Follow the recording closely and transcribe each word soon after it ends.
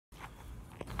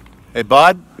Hey,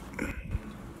 bud.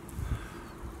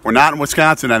 We're not in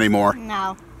Wisconsin anymore.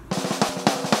 No.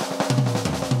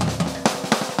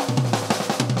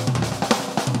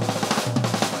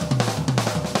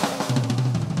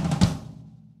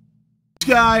 This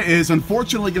guy is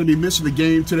unfortunately going to be missing the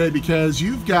game today because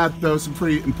you've got some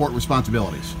pretty important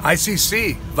responsibilities.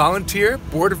 ICC, Volunteer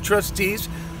Board of Trustees,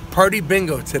 Party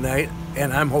Bingo tonight,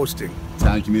 and I'm hosting.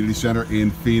 Italian Community Center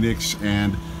in Phoenix,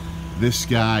 and this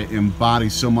guy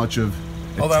embodies so much of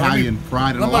Italian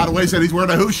pride in a lot of ways that he's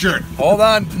wearing a Who shirt. Hold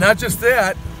on, not just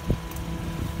that.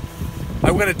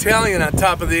 I went Italian on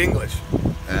top of the English.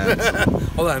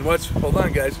 Hold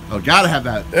on, guys. Oh, gotta have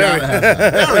that. Gotta have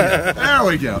that. There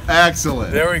we go.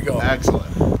 Excellent. There we go.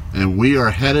 Excellent. And we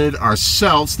are headed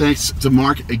ourselves, thanks to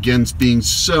Mark again being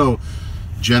so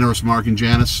generous, Mark and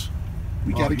Janice.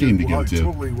 We got a game to go to.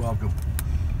 Totally welcome.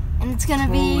 And it's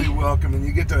gonna be totally welcome, and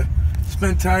you get to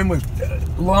spend time with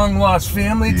long lost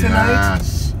family tonight.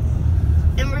 Yes.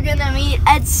 And we're gonna meet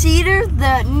Ed Sedar,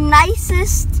 the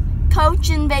nicest coach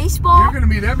in baseball. You're gonna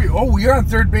meet you're on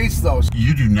third base though.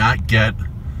 You do not get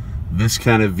this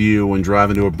kind of view when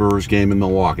driving to a Brewers game in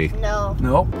Milwaukee. No.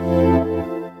 Nope.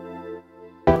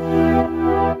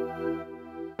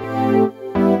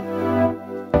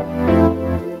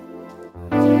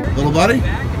 Little buddy,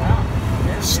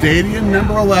 stadium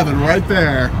number 11 right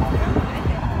there.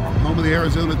 Home of the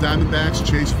Arizona Diamondbacks,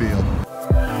 Chase Field.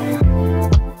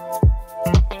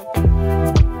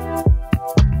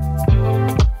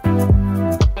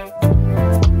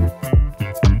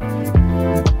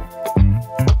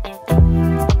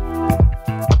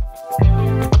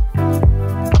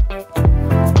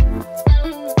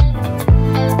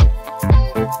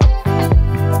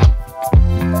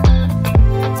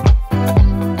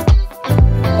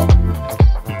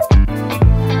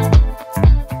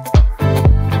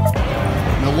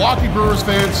 Milwaukee Brewers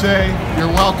fans say you're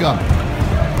welcome.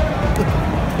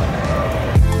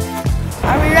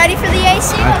 Are we ready for the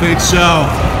AC? I think so.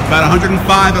 About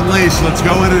 105 at least. Let's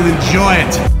go in and enjoy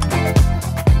it.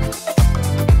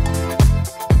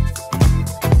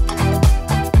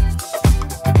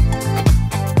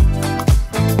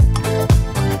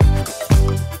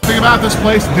 The thing about this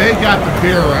place, they got the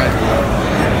beer right.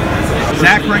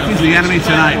 Zach Greinke's the enemy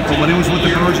tonight, but when he was with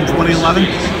the Brewers in 2011,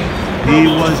 he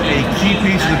was a key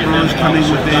piece of the Brewers coming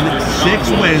within 6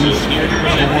 wins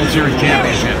of the World Series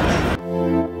championship.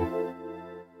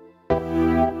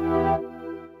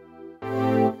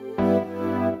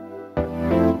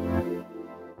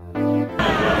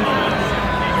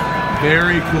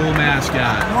 Very cool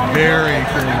mascot. Very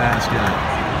cool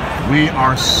mascot. We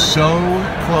are so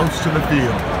close to the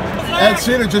field. Ed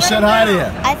Sedar just said hi to you.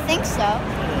 I think so.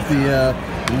 The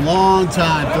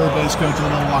long-time third base coach of the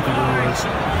Milwaukee Brewers.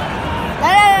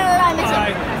 I miss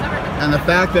it. And the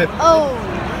fact that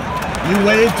you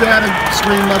waved at and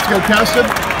screamed, "Let's go, Keston,"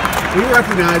 he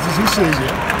recognizes, he sees you.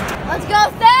 Let's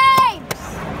go, Thanks!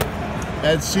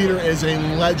 Ed Sedar is a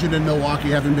legend in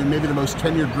Milwaukee, having been maybe the most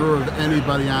tenured brewer of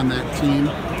anybody on that team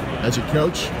as a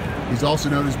coach. He's also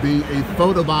known as being a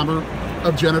photobomber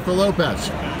of Jennifer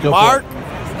Lopez. Mark,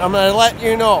 I'm going to let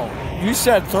you know. You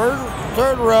said third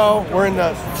row. We're in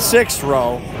the 6th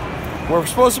row. We're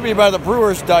supposed to be by the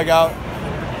Brewers dugout,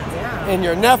 and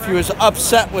your nephew is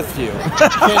upset with you.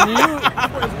 Can you?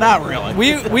 Not really.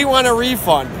 We want a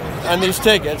refund on these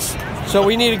tickets, so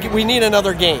we need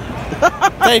another game.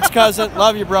 Thanks, cousin.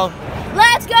 Love you, bro.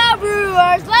 Let's go,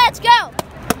 Brewers! Let's go!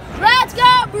 Let's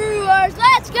go, Brewers!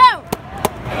 Let's go!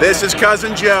 This is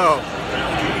Cousin Joe.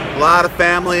 A lot of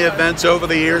family events over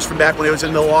the years from back when he was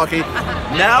in Milwaukee.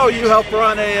 Now you help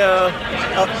run a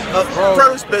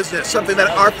produce business, something that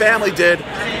our family did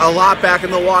a lot back in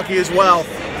Milwaukee as well.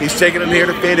 He's taking him here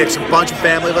to Phoenix, a bunch of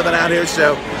family living out here,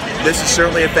 so this is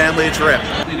certainly a family trip.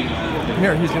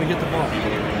 Here, he's going to get the ball.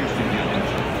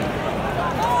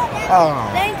 Oh.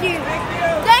 Thank you.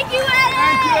 Thank you, Eddie!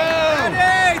 Thank you!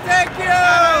 Eddie, thank you!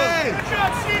 Eddie!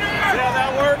 See how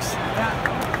that works?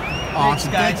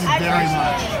 Awesome. Thank you very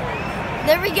much.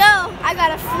 There we go. I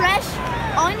got a fresh,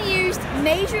 unused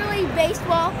Major League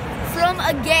Baseball from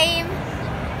a game,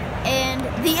 and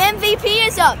the MVP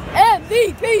is up.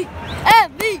 MVP!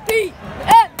 MVP!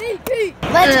 MVP!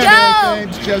 Let's go!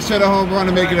 James just hit a home run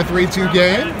to make it a 3-2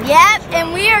 game. Yep,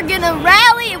 and we are going to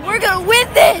rally, and we're going to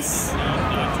win this.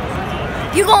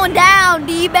 You're going down,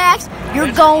 D-backs.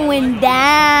 You're going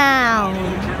down.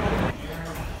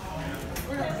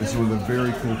 This is one of the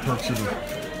very cool perks of the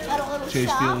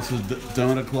Chase Field. This is the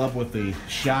Donut Club with the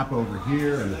shop over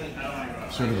here and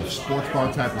sort of a sports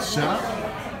bar type of setup.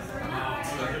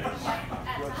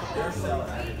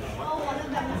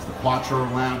 There's the Quattro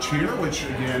Lounge here, which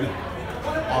again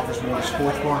Offers more of a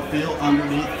sports bar feel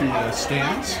underneath the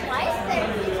stands.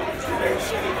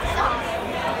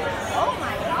 Oh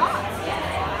my god.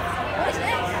 What is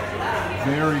this?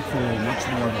 Very cool. Much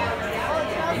more of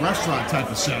a restaurant type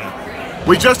of setup.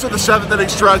 We just did the 7th inning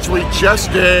stretch. We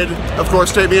just did, of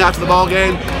course, take me out to the ball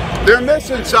game. They're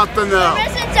missing something though. They're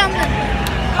missing something.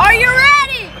 Are you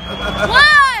ready? 1,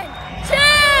 2,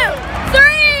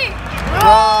 3.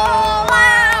 Roll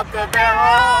out the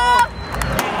barrel.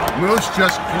 Moose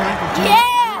just cranked a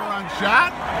 2-run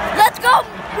shot. Let's go,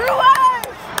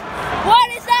 Brewers! What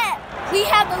is that? We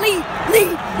have the lead.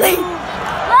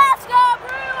 Let's go,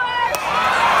 Brewers!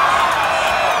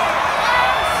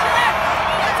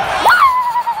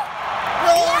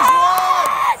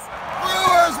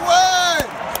 Brewers won!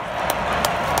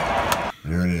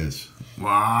 There it is.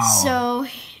 Wow. So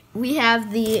we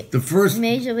have the first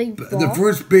Major League ball. The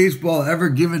first baseball ever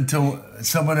given to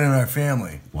someone in our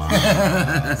family.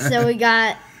 Wow. So we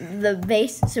got the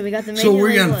base. So we got the Major So we're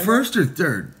League on logo. first or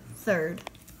third? Third.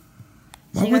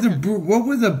 So What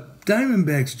were the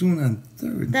Diamondbacks doing on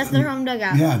third? That's their home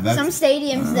dugout. Yeah, that's- Some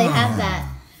stadiums they have that.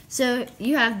 So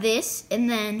you have this, and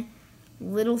then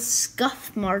little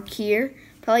scuff mark here,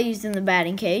 probably used in the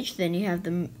batting cage. Then you have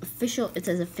the official. It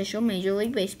says official Major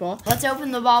League Baseball. Let's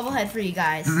open the bobblehead for you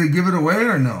guys. Did they give it away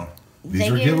or no? These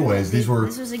were giveaways. This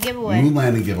was a giveaway. moon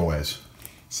landing giveaways.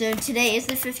 So today is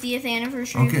the 50th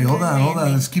anniversary. Okay, of the hold on.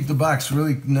 landing. Let's keep the box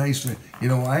really nice. You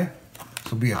know why?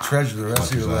 This will be a treasure the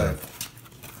rest of your life.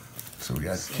 So we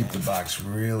got to keep the box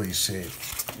really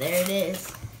safe. There it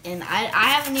is. And I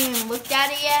haven't even looked at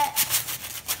it yet.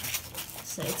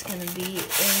 So it's going to be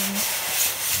in...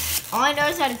 All I know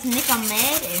is that it's Nick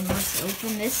Ahmed. And let's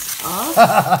open this up.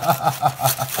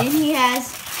 And he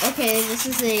has... Okay, this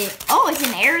is a... Oh, it's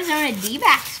an Arizona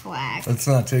D-backs flag. Let's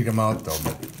not take them out, though.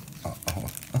 But,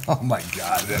 oh, my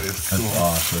God. That is cool. That's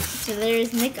awesome. So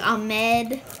there's Nick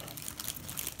Ahmed.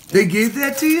 They gave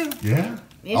that to you? Yeah.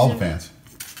 Here's All the a- fans.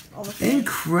 All the fans.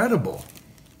 Incredible.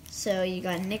 So you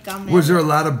got Nick Ahmed. Was there a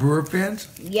lot of Brewer fans?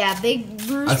 Yeah, big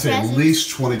Brewers I'd say at presence.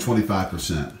 least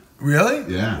 20-25%. Really?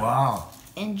 Yeah. Wow.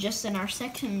 And just in our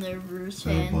section, there are Brewers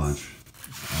There's a fans. bunch.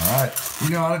 All right. You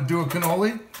know how to do a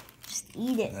cannoli? Just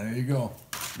eat it. There you go.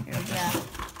 Here we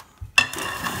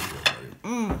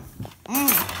go.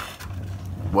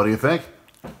 What do you think?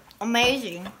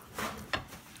 Amazing.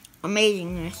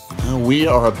 Amazingness. We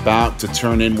are about to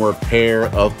turn in a pair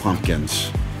of pumpkins.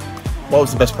 What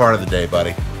was the best part of the day,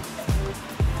 buddy?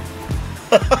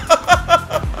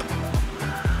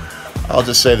 I'll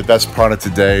just say the best part of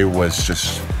today was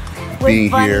just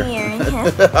being here.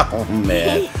 Oh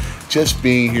man, just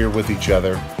being here with each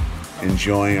other,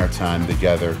 enjoying our time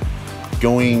together,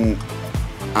 going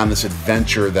on this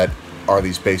adventure that are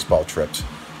these baseball trips.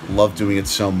 Love doing it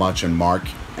so much, and Mark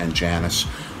and Janice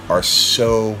are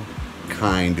so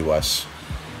kind to us,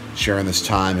 sharing this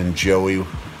time, and Joey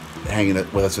hanging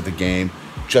with us at the game.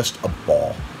 Just a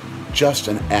ball, just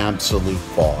an absolute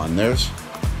ball. And there's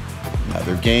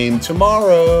another game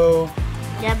tomorrow.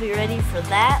 Yeah, be ready for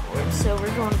that. So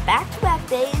we're going back-to-back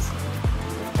days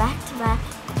with back-to-back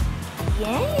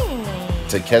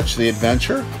games. To catch the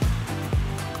adventure,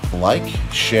 like,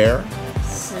 share,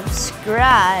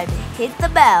 Subscribe, hit the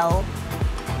bell.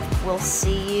 We'll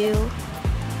see you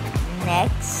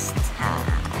next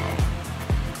time.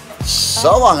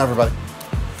 so long, everybody.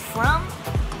 From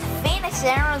Phoenix,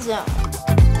 Arizona.